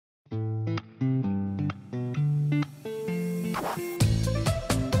I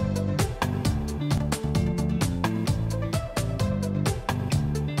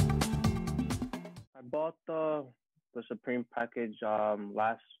bought the Supreme package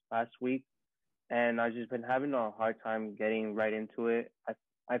last week, and I've just been having a hard time getting right into it.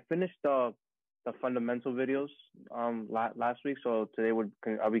 I finished the fundamental videos last week, so today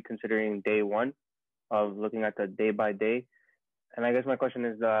I'll be considering day one of looking at the day by day. And I guess my question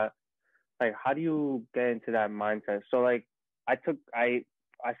is like, how do you get into that mindset? So like I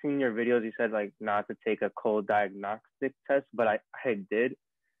seen your videos, you said like not to take a cold diagnostic test, but I did.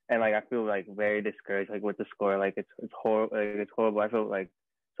 And like I feel like very discouraged like with the score. Like it's horrible, like, it's horrible. I feel like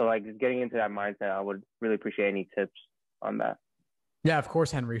so like just getting into that mindset, I would really appreciate any tips on that. Yeah, of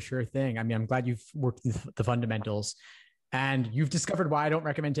course, Henry, sure thing. I mean, I'm glad you've worked the fundamentals and you've discovered why I don't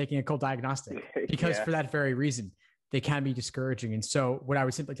recommend taking a cold diagnostic, because Yeah. for that very reason, they can be discouraging. And so what I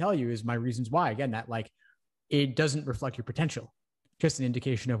would simply tell you is my reasons why, again, that like it doesn't reflect your potential, just an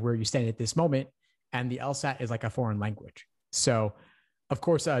indication of where you stand at this moment. And the LSAT is like a foreign language. So of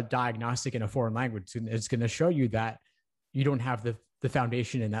course, a diagnostic in a foreign language is going to show you that you don't have the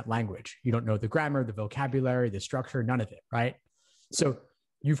foundation in that language. You don't know the grammar, the vocabulary, the structure, none of it, right? So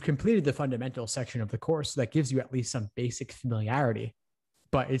you've completed the fundamental section of the course that gives you at least some basic familiarity,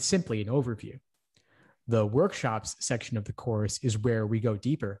 but it's simply an overview. The workshops section of the course is where we go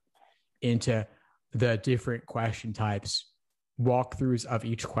deeper into the different question types, walkthroughs of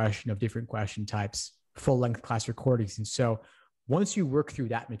each question of different question types, full-length class recordings. And so once you work through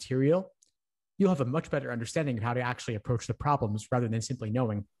that material, you'll have a much better understanding of how to actually approach the problems rather than simply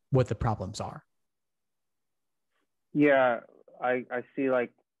knowing what the problems are. Yeah, I see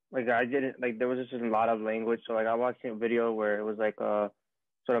like I didn't like there was just a lot of language. So like I watched a video where it was like a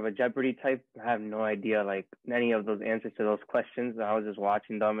sort of a Jeopardy type. I have no idea like any of those answers to those questions. I was just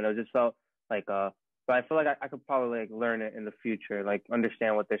watching them and it just felt like but I feel like I could probably like learn it in the future, like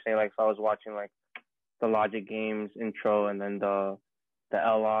understand what they're saying. Like so I was watching like the logic games intro and then the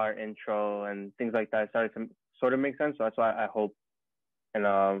LR intro and things like that. It started to sort of make sense. So that's why I hope in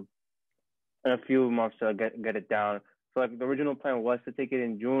a few months to get it down. So like the original plan was to take it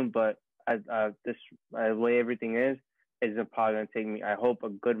in June, but as the way everything is probably gonna take me, I hope, a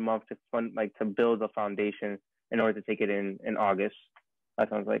good month to build a foundation in order to take it in August. That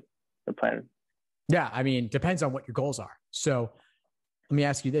sounds like the plan. Yeah, I mean, depends on what your goals are. So let me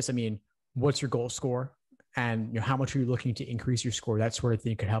ask you this. I mean, what's your goal score? And how much are you looking to increase your score? That sort of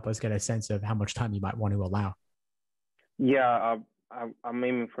thing could help us get a sense of how much time you might want to allow. Yeah, I'm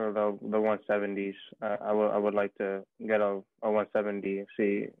aiming for the 170s. I would like to get a 170.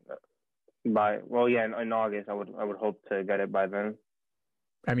 See, in August I would hope to get it by then.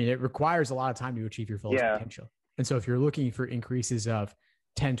 I mean, it requires a lot of time to achieve your fullest potential. And so if you're looking for increases of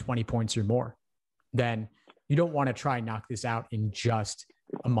 10, 20 points or more, then you don't want to try and knock this out in just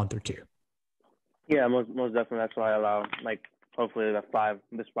a month or two. Yeah, most definitely. That's why I allow, like, hopefully this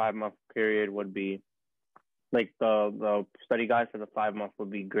 5 month period would be, like, the study guide for the 5 month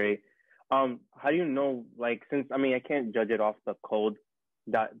would be great. How do you know, like, since, I mean, I can't judge it off the code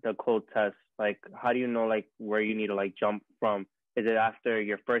test, like, how do you know, like, where you need to, like, jump from? Is it after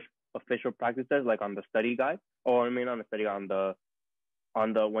your first official practice test, like, on the study guide? Or, I mean, on the study guide,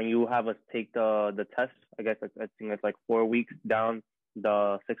 on the when you have us take the test, I guess, I think it's, like, 4 weeks down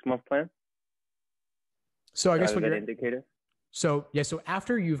the 6 month plan? So I guess what you're indicator. So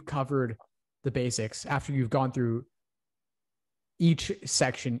after you've covered the basics, after you've gone through each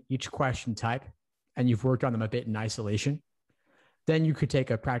section, each question type, and you've worked on them a bit in isolation, then you could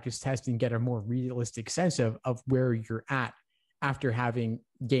take a practice test and get a more realistic sense of where you're at after having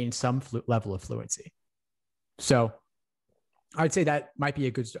gained some level of fluency. So I'd say that might be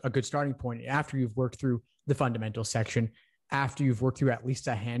a good starting point after you've worked through the fundamental section, after you've worked through at least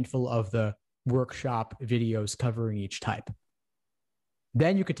a handful of the workshop videos covering each type.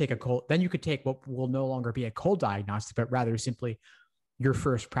 Then you could take what will no longer be a cold diagnostic, but rather simply your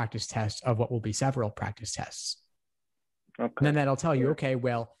first practice test of what will be several practice tests. Okay. And then that'll tell you, okay,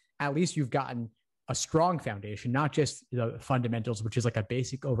 well, at least you've gotten a strong foundation, not just the fundamentals, which is like a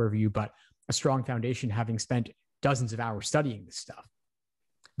basic overview, but a strong foundation having spent dozens of hours studying this stuff.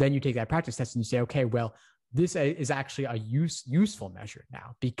 Then you take that practice test and you say, okay, well, this is actually a useful measure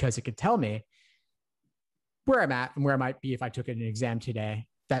now because it could tell me where I'm at and where I might be if I took an exam today.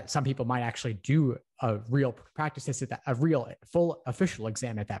 That some people might actually do a real practice test a real full official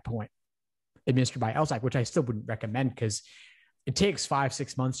exam at that point, administered by LSAT, which I still wouldn't recommend because it takes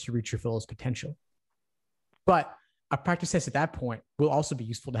 5-6 months to reach your fullest potential. But a practice test at that point will also be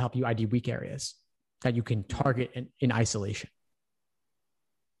useful to help you ID weak areas that you can target in isolation.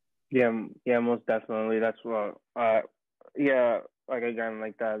 Yeah, most definitely. That's what yeah, like again,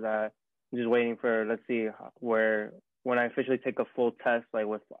 like that. I'm just waiting for, let's see where when I officially take a full test, like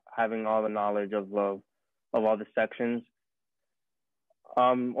with having all the knowledge of all the sections.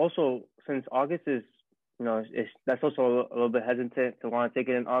 Also, since August is, that's also a little bit hesitant to want to take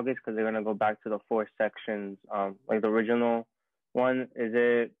it in August because they're gonna go back to the four sections, like the original one.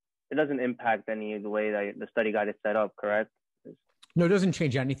 It doesn't impact any of the way that the study guide is set up, correct? No, it doesn't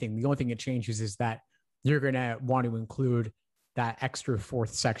change anything. The only thing it changes is that you're going to want to include that extra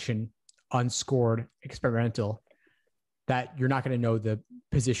fourth section, unscored experimental, that you're not going to know the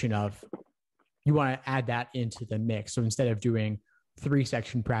position of. You want to add that into the mix. So instead of doing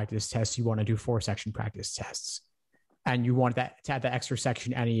 3-section practice tests, you want to do 4-section practice tests. And you want that to add the extra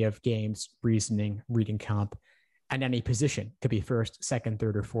section, any of games, reasoning, reading comp, and any position. Could be first, second,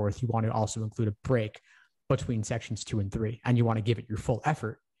 third, or fourth. You want to also include a break between sections 2 and 3. And you want to give it your full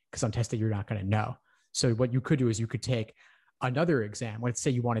effort because on test day, you're not going to know. So what you could do is you could take another exam. Let's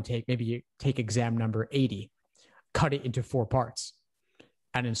say you want to take exam number 80, cut it into 4 parts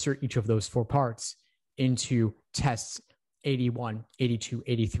and insert each of those 4 parts into tests 81, 82,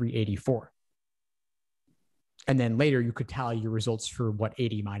 83, 84. And then later you could tally your results for what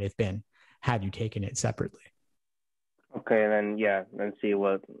 80 might have been had you taken it separately. Okay, and then see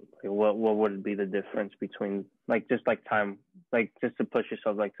what would be the difference between just time, just to push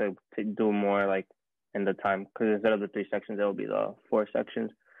yourself to do more in the time, because instead of the 3 sections, there will be the 4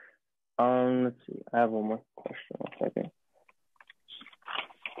 sections. Let's see. I have one more question. 1 second.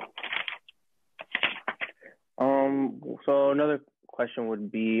 So another question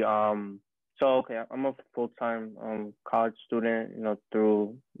would be, okay, I'm a full-time college student,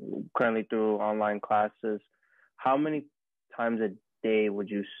 currently through online classes. How many times a day would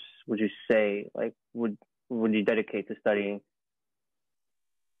you say would you dedicate to studying?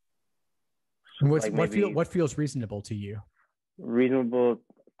 What feels reasonable to you? Reasonable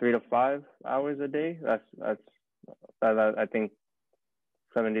 3 to 5 hours a day. That's I think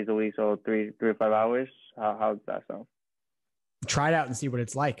 7 days a week, so 3 to 5 hours. How does that sound? Try it out and see what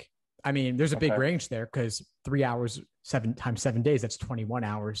it's like. I mean, there's a big range there because 3 hours, 7 times 7 days, that's 21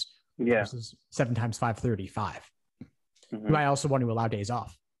 hours. Yeah. Versus 7 times 5, 35. Mm-hmm. You might also want to allow days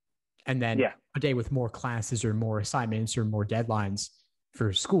off. And then a day with more classes or more assignments or more deadlines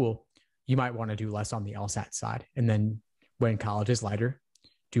for school, you might want to do less on the LSAT side. And then when college is lighter,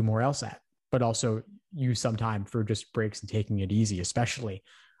 do more LSAT, but also use some time for just breaks and taking it easy, especially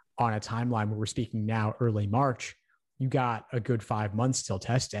on a timeline where we're speaking now, early March. You got a good 5 months till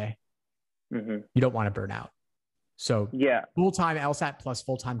test day. Mm-hmm. You don't want to burn out. So full-time LSAT plus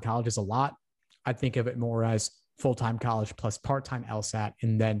full-time college is a lot. I think of it more as full-time college plus part-time LSAT.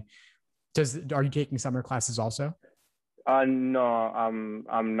 And then are you taking summer classes also? No,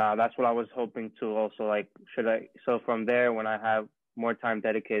 I'm not. That's what I was hoping to also so from there, when I have more time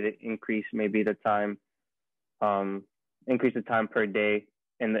dedicated, increase the time per day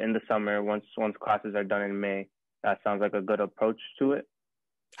in the summer once classes are done in May. That sounds like a good approach to it.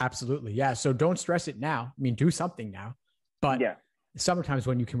 Absolutely. Yeah. So don't stress it now. I mean, do something now, but summertime's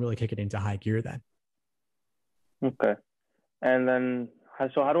when you can really kick it into high gear then. Okay. And then,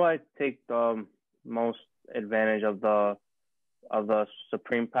 so how do I take the most advantage of the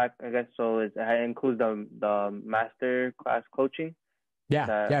Supreme Pack, I guess? So it includes the master class coaching.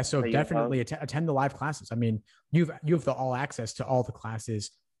 Yeah. So definitely attend the live classes. I mean, you have the all access to all the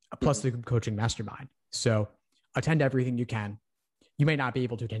classes plus the coaching mastermind. So attend everything you can. You may not be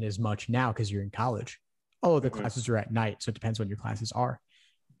able to attend as much now because you're in college. Oh, the classes are at night, so it depends when your classes are.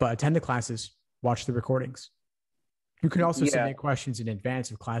 But attend the classes, watch the recordings. You can also submit questions in advance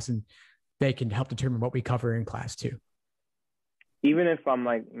of class, and they can help determine what we cover in class too. Even if I'm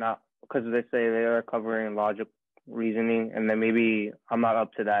not, because they say they are covering logic, reasoning, and then maybe I'm not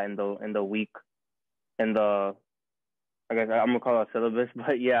up to that in the week, I guess I'm gonna call it a syllabus,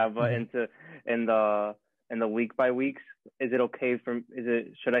 but in the week by weeks, is it okay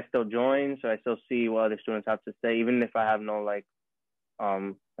should I still join? Should I still see what other students have to say, even if I have no I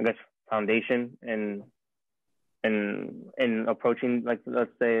guess foundation in approaching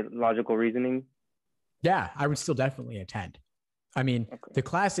let's say logical reasoning? Yeah, I would still definitely attend. I mean, the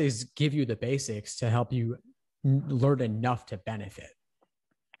classes give you the basics to help you learn enough to benefit.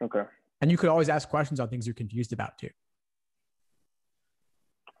 Okay. And you could always ask questions on things you're confused about too.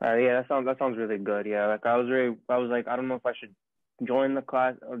 That sounds really good. Yeah, I was like, I don't know if I should join the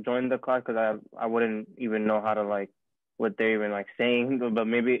class because I wouldn't even know how to what they're even saying. But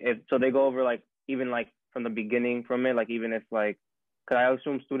maybe if they go over even from the beginning from it, even if because I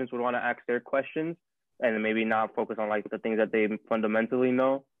assume students would want to ask their questions and maybe not focus on the things that they fundamentally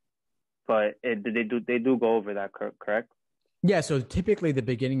know. But they do go over that, correct? Yeah. So typically the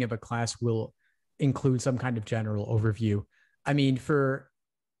beginning of a class will include some kind of general overview. I mean,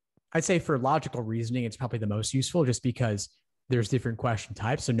 I'd say for logical reasoning, it's probably the most useful just because there's different question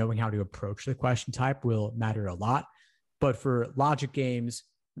types. So knowing how to approach the question type will matter a lot. But for logic games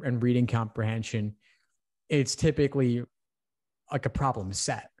and reading comprehension, it's typically like a problem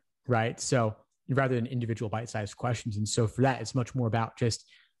set, right? So rather than individual bite-sized questions. And so for that, it's much more about just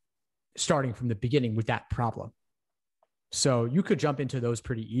starting from the beginning with that problem. So you could jump into those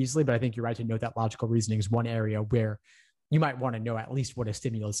pretty easily, but I think you're right to note that logical reasoning is one area where you might want to know at least what a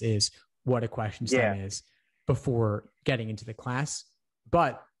stimulus is, what a question stem is before getting into the class.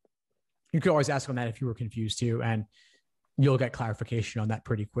 But you could always ask on that if you were confused too, and you'll get clarification on that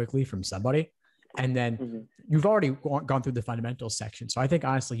pretty quickly from somebody. And then you've already gone through the fundamentals section. So I think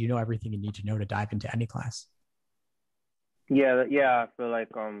honestly, you know everything you need to know to dive into any class. Yeah. I feel like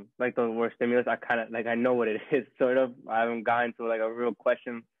the word stimulus, I kind of like, I know what it is, sort of. I haven't gotten to like a real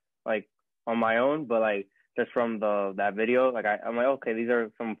question like on my own, but like just from that video, like I'm like, okay, these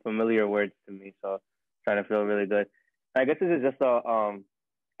are some familiar words to me. So trying to feel really good. I guess this is just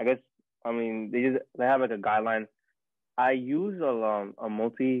I mean, they have like a guideline. I use a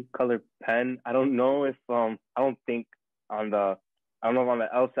multicolored pen. I don't know if I don't think on the I don't know if on the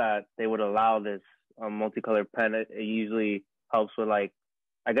LSAT they would allow this multicolored pen. It usually helps with like,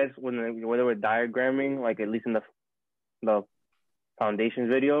 I guess when they were diagramming, like at least in the foundations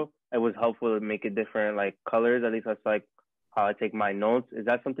video, it was helpful to make it different like colors. At least that's like how I take my notes. Is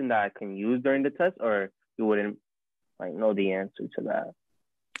that something that I can use during the test, or you wouldn't like know the answer to that?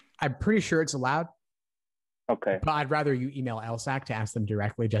 I'm pretty sure it's allowed. Okay. But I'd rather you email LSAC to ask them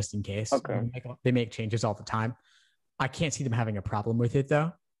directly just in case. Okay. They make changes all the time. I can't see them having a problem with it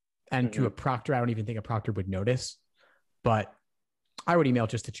though. And to a proctor, I don't even think a proctor would notice. But I would email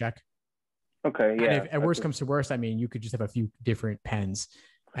just to check. Okay, yeah. And if at worst comes to worst, I mean, you could just have a few different pens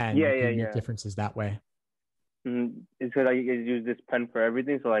and make differences that way. It's good that you guys use this pen for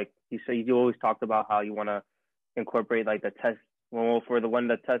everything. So like you say, you always talked about how you want to incorporate like the test. Well, for the when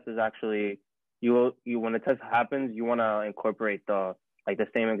the test is actually you when the test happens, you want to incorporate the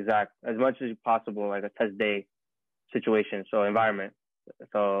same exact as much as possible like a test day situation. So environment.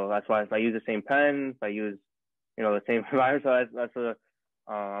 So that's why if I use the same pen, if I use the same environment. So that's what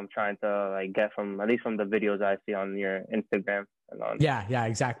I'm trying to like get from at least from the videos I see on your Instagram and on. Yeah,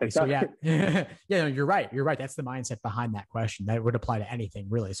 exactly. So yeah, no, you're right. That's the mindset behind that question. That would apply to anything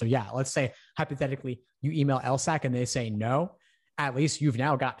really. So yeah, let's say hypothetically you email LSAC and they say no. At least you've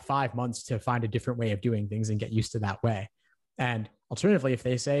now got 5 months to find a different way of doing things and get used to that way. And alternatively, if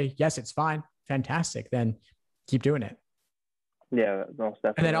they say yes, it's fine, fantastic, then keep doing it. Yeah, most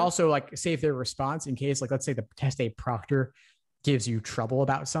definitely. And then also like save their response in case, like, let's say the test day proctor gives you trouble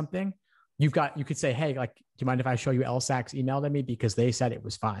about something. You could say, hey, like, do you mind if I show you LSAC's email to me because they said it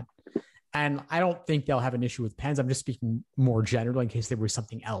was fine? And I don't think they'll have an issue with pens. I'm just speaking more generally in case there was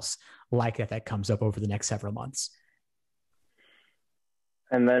something else like that comes up over the next several months.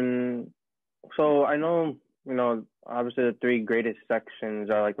 And then, so I know, obviously the 3 greatest sections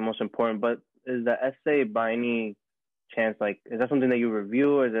are like the most important, but is the essay by any chance, like, is that something that you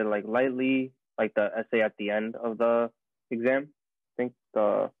review, or is it like lightly, like the essay at the end of the exam? I think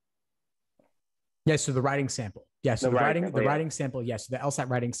so the writing sample. Yeah. So the writing sample. Yes. So the LSAT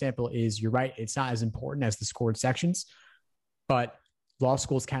writing sample is, you're right, it's not as important as the scored sections, but law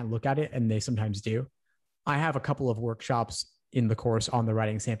schools can look at it and they sometimes do. I have a couple of workshops in the course on the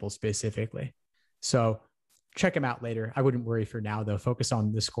writing sample specifically. So check them out later. I wouldn't worry for now though. Focus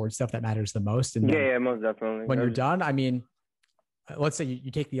on the scored stuff that matters the most. And yeah, most definitely. When you're done, I mean, let's say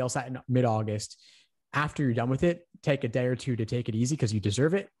you take the LSAT in mid-August. After you're done with it, take a day or two to take it easy because you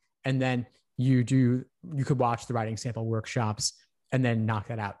deserve it. And then you could watch the writing sample workshops and then knock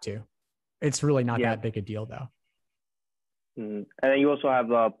that out too. It's really not that big a deal though. And then you also have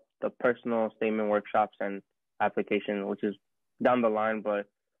the personal statement workshops and application, which is down the line, but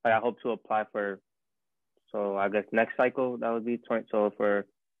I hope to apply for, so I guess next cycle, that would be so for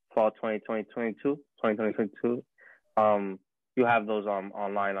fall 2022, you have those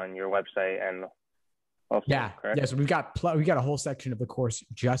online on your website and also, correct? Yeah. So we got a whole section of the course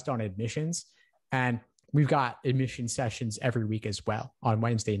just on admissions, and we've got admission sessions every week as well on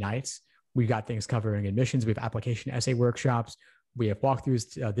Wednesday nights. We've got things covering admissions. We have application essay workshops. We have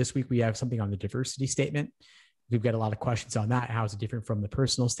walkthroughs. This week we have something on the diversity statement. We've got a lot of questions on that. How is it different from the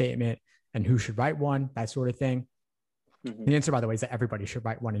personal statement, and who should write one, that sort of thing. The answer, by the way, is that everybody should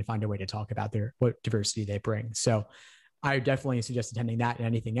write one and find a way to talk about what diversity they bring. So I definitely suggest attending that and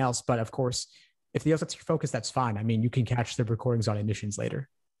anything else. But of course, if the LSAT's your focus, that's fine. I mean, you can catch the recordings on admissions later.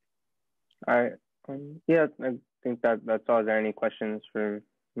 All right. Yeah, I think that's all. Is there any questions for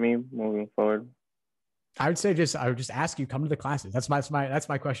me moving forward? I would just ask you, come to the classes. That's my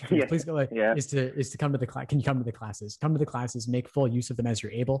question for you. Yeah. Please go is to come to the class. Can you come to the classes? Come to the classes, make full use of them as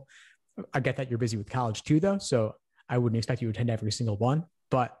you're able. I get that you're busy with college too, though, so I wouldn't expect you to attend every single one,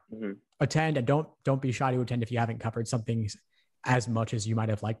 but attend, and don't be shy to attend if you haven't covered something as much as you might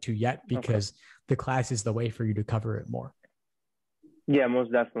have liked to yet, because the class is the way for you to cover it more. Yeah,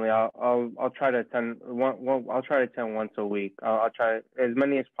 most definitely. I'll try to attend I'll try to attend once a week. I'll try as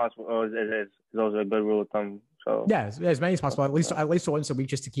many as possible. As those are a good rule of thumb. So yeah, as many as possible. At least once a week,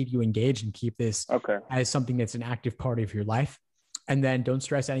 just to keep you engaged and keep this as something that's an active part of your life. And then don't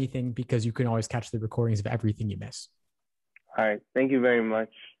stress anything, because you can always catch the recordings of everything you miss. All right. Thank you very much.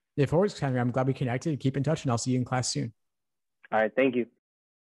 Of course, Henry. I'm glad we connected. Keep in touch, and I'll see you in class soon. All right. Thank you.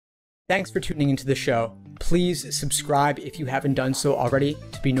 Thanks for tuning into the show. Please subscribe if you haven't done so already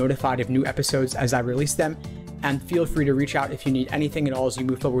to be notified of new episodes as I release them. And feel free to reach out if you need anything at all as you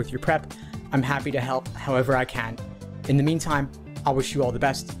move forward with your prep. I'm happy to help however I can. In the meantime, I'll wish you all the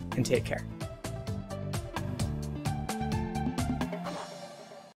best and take care.